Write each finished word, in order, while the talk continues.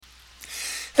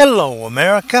Hello,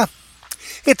 America.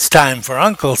 It's time for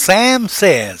Uncle Sam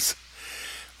Says.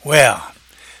 Well,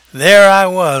 there I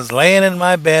was, laying in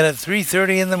my bed at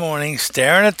 3:30 in the morning,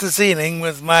 staring at the ceiling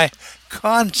with my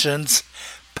conscience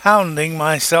pounding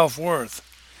my self-worth.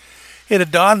 It had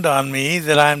dawned on me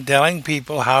that I'm telling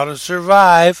people how to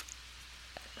survive,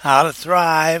 how to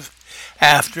thrive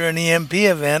after an EMP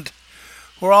event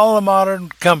where all the modern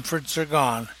comforts are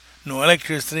gone. No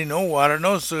electricity, no water,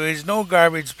 no sewage, no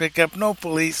garbage pickup, no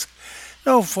police,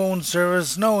 no phone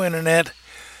service, no internet.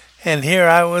 And here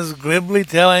I was glibly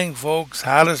telling folks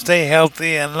how to stay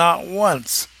healthy and not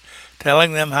once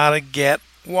telling them how to get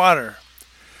water.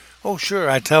 Oh, sure,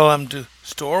 I tell them to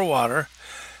store water,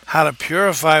 how to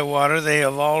purify water they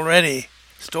have already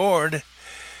stored,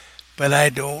 but I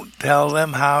don't tell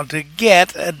them how to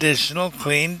get additional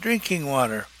clean drinking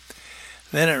water.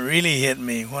 Then it really hit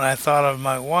me when I thought of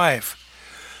my wife.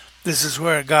 This is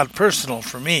where it got personal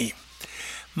for me.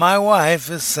 My wife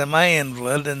is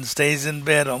semi-invalid and stays in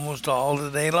bed almost all the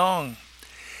day long.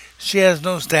 She has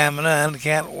no stamina and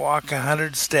can't walk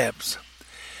 100 steps.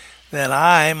 Then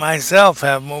I myself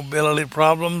have mobility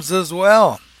problems as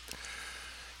well.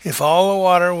 If all the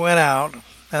water went out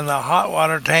and the hot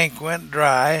water tank went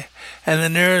dry and the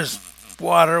nearest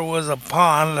water was a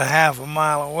pond a half a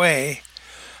mile away,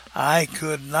 I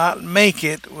could not make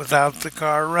it without the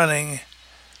car running,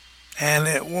 and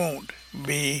it won't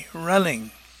be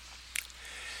running.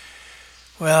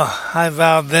 Well, I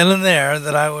vowed then and there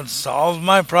that I would solve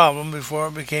my problem before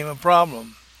it became a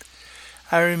problem.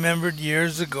 I remembered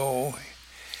years ago,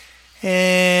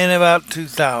 in about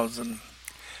 2000,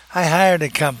 I hired a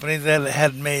company that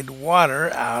had made water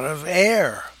out of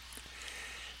air.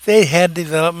 They had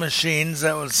developed machines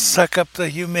that would suck up the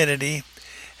humidity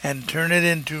and turn it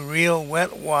into real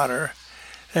wet water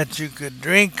that you could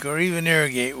drink or even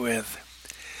irrigate with.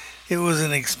 It was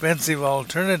an expensive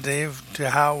alternative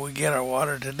to how we get our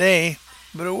water today,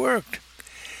 but it worked.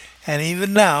 And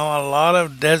even now, a lot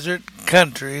of desert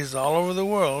countries all over the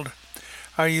world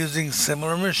are using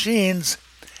similar machines,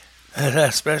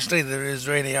 especially the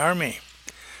Israeli army.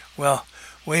 Well,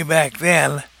 way back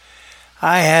then,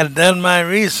 I had done my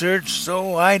research,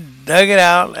 so I dug it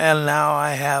out, and now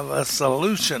I have a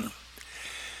solution.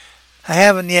 I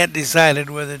haven't yet decided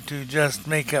whether to just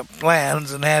make up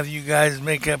plans and have you guys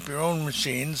make up your own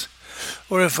machines,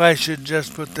 or if I should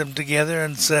just put them together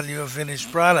and sell you a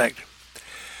finished product.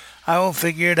 I will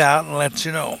figure it out and let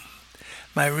you know.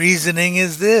 My reasoning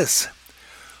is this.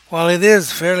 While it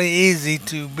is fairly easy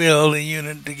to build a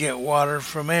unit to get water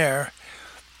from air,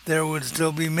 there would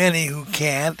still be many who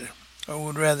can't or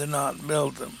would rather not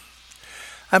build them.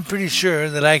 I'm pretty sure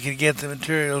that I could get the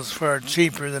materials far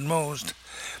cheaper than most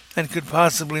and could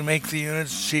possibly make the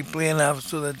units cheaply enough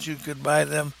so that you could buy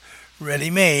them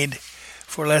ready-made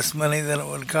for less money than it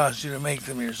would cost you to make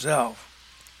them yourself.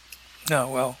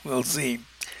 Well, we'll see.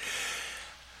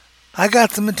 I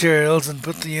got the materials and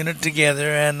put the unit together,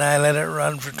 and I let it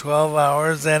run for 12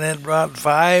 hours, and it brought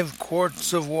 5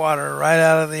 quarts of water right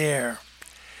out of the air.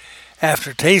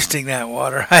 After tasting that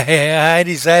water, I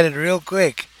decided real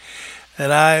quick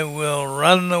that I will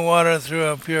run the water through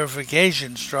a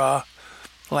purification straw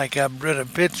like a Brita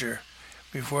pitcher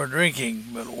before drinking.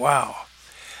 But wow,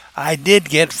 I did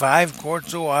get 5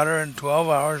 quarts of water in 12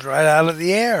 hours right out of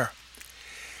the air.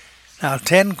 Now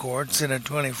 10 quarts in a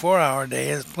 24-hour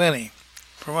day is plenty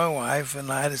for my wife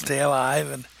and I to stay alive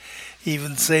and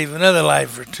even save another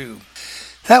life or two.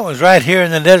 That was right here in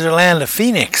the desert land of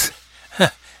Phoenix.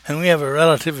 And we have a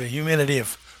relative humidity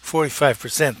of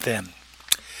 45% then.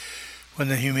 When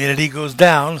the humidity goes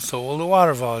down, so will the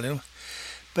water volume.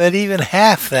 But even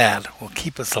half that will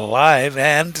keep us alive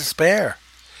and to spare.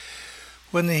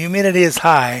 When the humidity is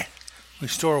high, we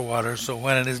store water, so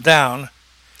when it is down,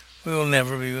 we will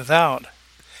never be without.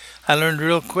 I learned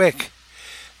real quick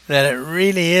that it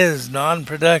really is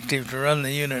non-productive to run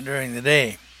the unit during the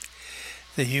day.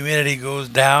 The humidity goes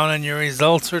down and your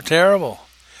results are terrible.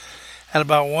 At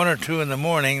about 1 or 2 in the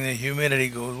morning, the humidity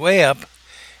goes way up,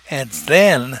 and it's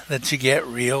then that you get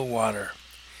real water.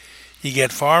 You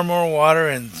get far more water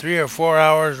in 3 or 4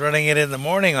 hours running it in the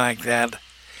morning like that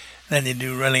than you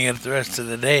do running it the rest of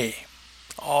the day,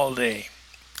 all day.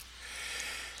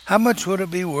 How much would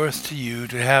it be worth to you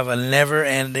to have a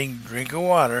never-ending drink of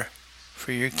water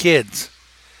for your kids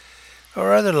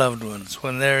or other loved ones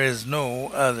when there is no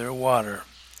other water?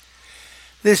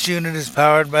 This unit is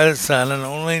powered by the sun and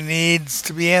only needs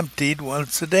to be emptied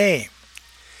once a day.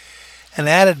 An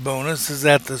added bonus is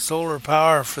that the solar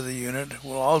power for the unit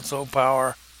will also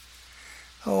power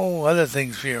other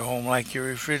things for your home like your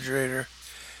refrigerator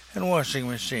and washing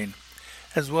machine,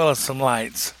 as well as some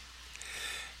lights.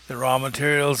 The raw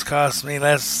materials cost me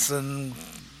less than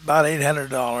about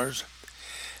 $800,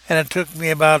 and it took me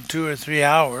about 2 or 3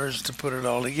 hours to put it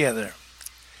all together.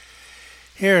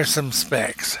 Here are some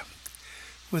specs.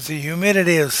 With a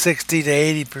humidity of 60 to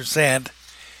 80%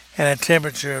 and a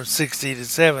temperature of 60 to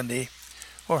 70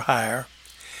 or higher,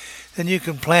 then you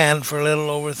can plan for a little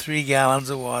over 3 gallons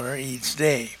of water each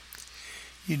day.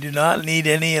 You do not need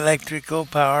any electrical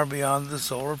power beyond the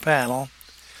solar panel,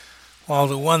 while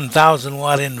the 1,000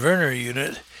 watt inverter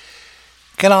unit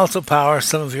can also power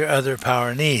some of your other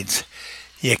power needs.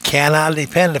 You cannot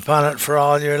depend upon it for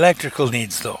all your electrical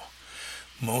needs, though.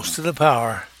 Most of the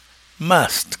power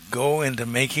must go into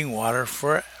making water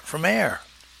from air.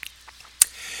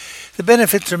 The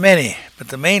benefits are many, but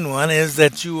the main one is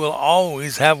that you will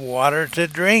always have water to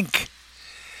drink.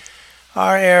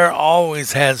 Our air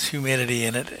always has humidity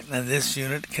in it, and this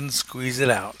unit can squeeze it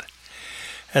out.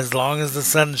 As long as the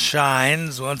sun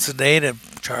shines once a day to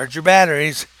charge your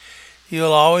batteries,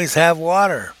 you'll always have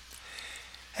water.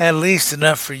 At least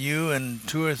enough for you and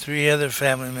 2 or 3 other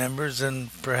family members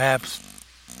and perhaps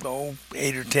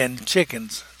 8 or 10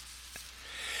 chickens.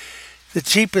 The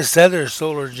cheapest other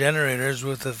solar generators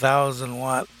with 1,000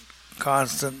 watt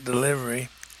constant delivery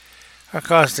are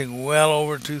costing well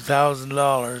over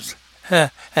 $2,000,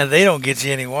 and they don't get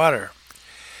you any water.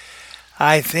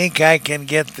 I think I can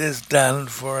get this done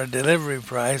for a delivery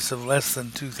price of less than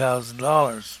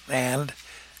 $2,000, and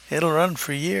it'll run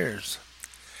for years.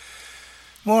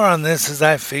 More on this as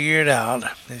I figure it out.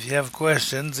 If you have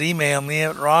questions, email me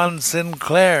at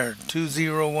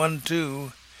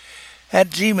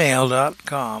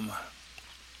ronsinclair2012@gmail.com.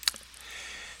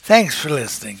 Thanks for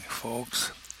listening,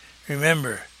 folks.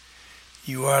 Remember,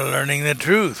 you are learning the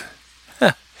truth.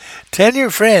 Tell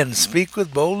your friends, speak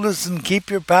with boldness, and keep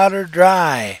your powder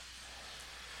dry.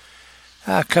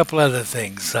 A couple other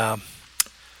things. I'm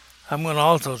going to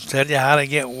also tell you how to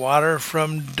get water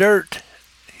from dirt.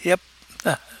 Yep.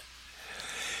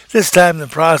 This time the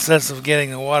process of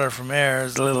getting the water from air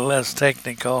is a little less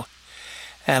technical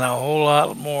and a whole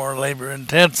lot more labor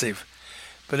intensive.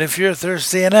 But if you're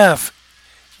thirsty enough,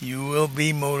 you will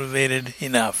be motivated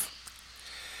enough.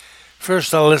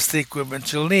 First, I'll list the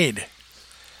equipment you'll need.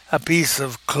 A piece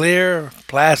of clear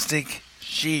plastic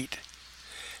sheet,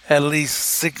 at least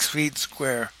 6 feet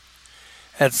square.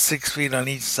 That's 6 feet on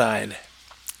each side.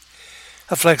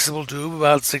 A flexible tube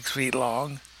about 6 feet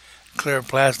long. Clear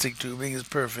plastic tubing is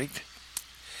perfect.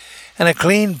 And a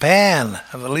clean pan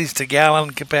of at least a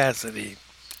gallon capacity.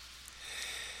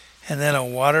 And then a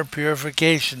water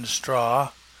purification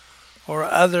straw or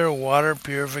other water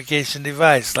purification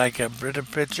device like a Brita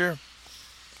pitcher.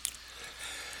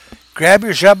 Grab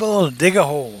your shovel and dig a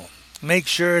hole. Make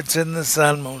sure it's in the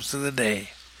sun most of the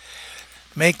day.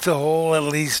 Make the hole at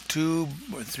least 2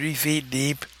 or 3 feet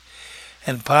deep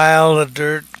and pile the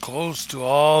dirt close to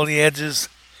all the edges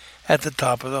at the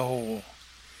top of the hole.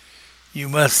 You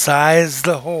must size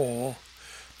the hole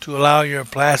to allow your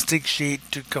plastic sheet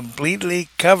to completely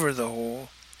cover the hole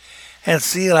and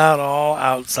seal out all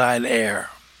outside air.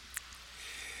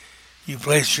 You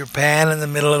place your pan in the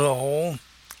middle of the hole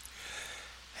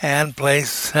and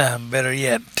place, better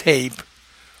yet, tape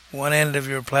one end of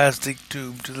your plastic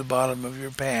tube to the bottom of your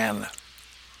pan.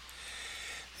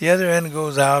 The other end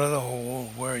goes out of the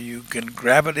hole where you can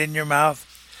grab it in your mouth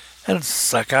and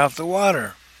suck out the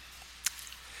water.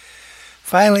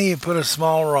 Finally, you put a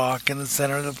small rock in the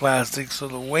center of the plastic so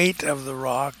the weight of the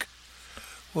rock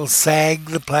will sag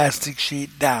the plastic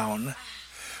sheet down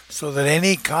so that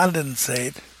any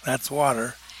condensate, that's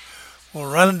water, will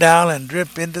run down and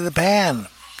drip into the pan.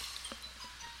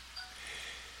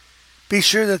 Be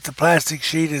sure that the plastic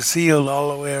sheet is sealed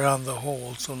all the way around the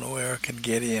hole so no air can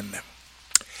get in.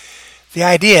 The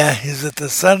idea is that the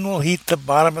sun will heat the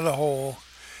bottom of the hole,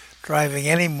 driving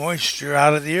any moisture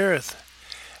out of the earth,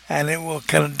 and it will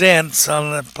condense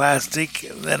on the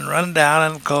plastic, then run down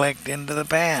and collect into the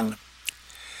pan.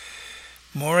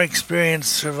 More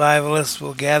experienced survivalists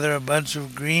will gather a bunch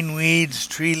of green weeds,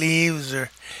 tree leaves, or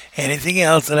anything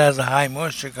else that has a high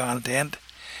moisture content,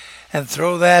 and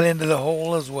throw that into the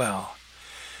hole as well.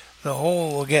 The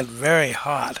hole will get very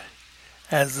hot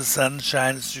as the sun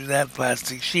shines through that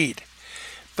plastic sheet,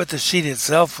 but the sheet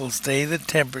itself will stay the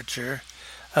temperature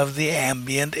of the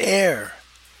ambient air,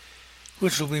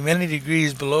 which will be many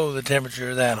degrees below the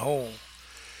temperature of that hole.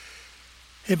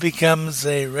 It becomes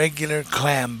a regular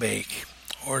clam bake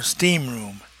or steam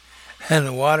room, and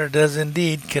the water does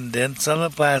indeed condense on the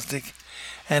plastic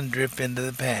and drip into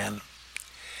the pan.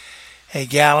 A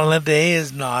gallon a day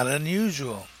is not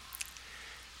unusual.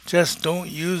 Just don't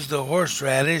use the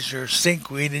horseradish or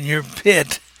stinkweed in your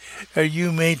pit, or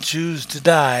you may choose to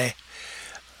die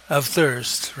of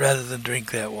thirst rather than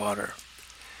drink that water.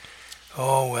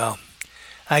 Oh well,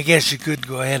 I guess you could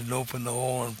go ahead and open the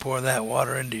hole and pour that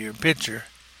water into your pitcher.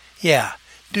 Yeah,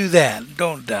 do that.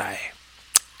 Don't die.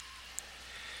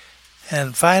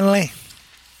 And finally,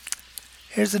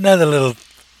 here's another little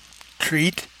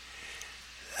treat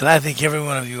that I think every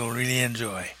one of you will really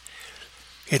enjoy.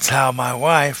 It's how my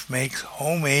wife makes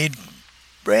homemade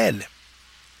bread.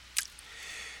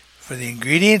 For the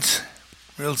ingredients,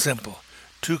 real simple.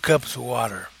 2 cups of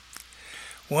water,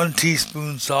 1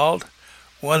 teaspoon salt,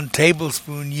 1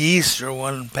 tablespoon yeast or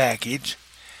 1 package,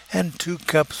 and 2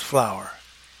 cups flour.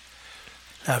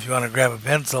 Now if you want to grab a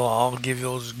pencil, I'll give you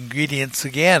those ingredients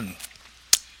again.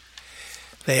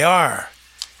 They are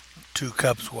 2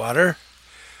 cups water,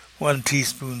 1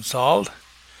 teaspoon salt,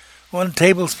 1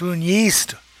 tablespoon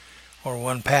yeast or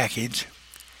 1 package,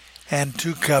 and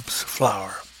 2 cups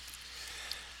flour.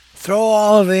 Throw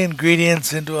all of the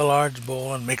ingredients into a large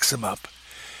bowl and mix them up.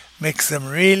 Mix them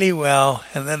really well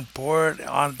and then pour it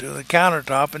onto the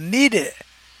countertop and knead it.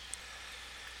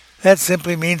 That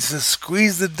simply means to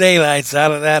squeeze the daylights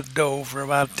out of that dough for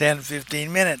about 10-15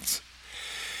 minutes.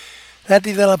 That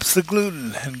develops the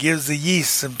gluten and gives the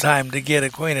yeast some time to get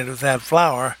acquainted with that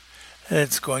flour that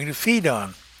it's going to feed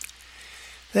on.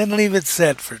 Then leave it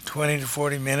set for 20 to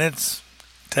 40 minutes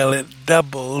till it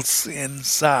doubles in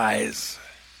size.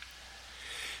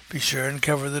 Be sure and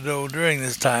cover the dough during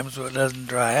this time so it doesn't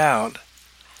dry out.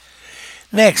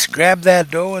 Next, grab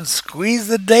that dough and squeeze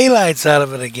the daylights out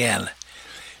of it again.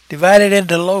 Divide it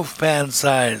into loaf pan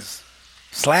size.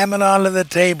 Slam it onto the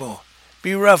table.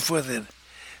 Be rough with it.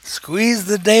 Squeeze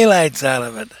the daylights out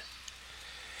of it.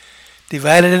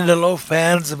 Divide it into loaf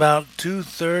pans about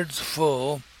 2/3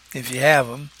 full if you have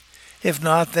them. If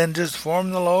not, then just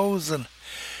form the loaves and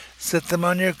set them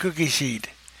on your cookie sheet.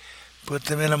 Put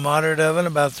them in a moderate oven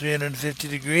about 350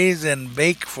 degrees and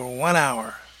bake for 1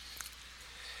 hour.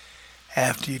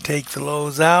 After you take the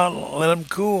loaves out, let them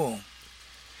cool.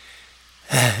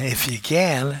 If you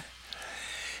can.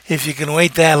 If you can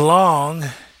wait that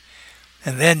long,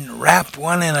 and then wrap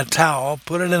one in a towel,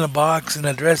 put it in a box, and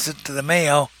address it to the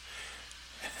mail.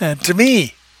 To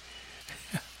me.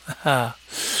 The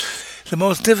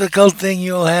most difficult thing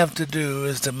you'll have to do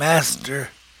is to master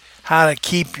how to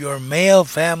keep your male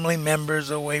family members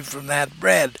away from that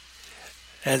bread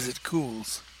as it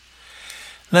cools.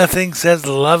 Nothing says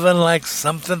lovin' like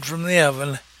something from the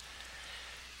oven.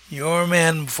 Your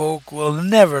men folk will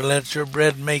never let your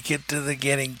bread make it to the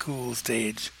getting cool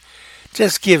stage.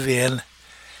 Just give in.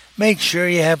 Make sure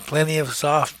you have plenty of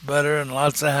soft butter and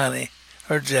lots of honey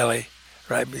or jelly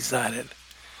right beside it.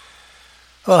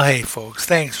 Well, hey folks,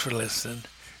 thanks for listening.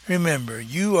 Remember,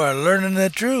 you are learning the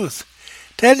truth.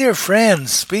 Tell your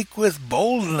friends, speak with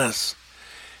boldness,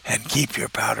 and keep your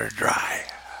powder dry.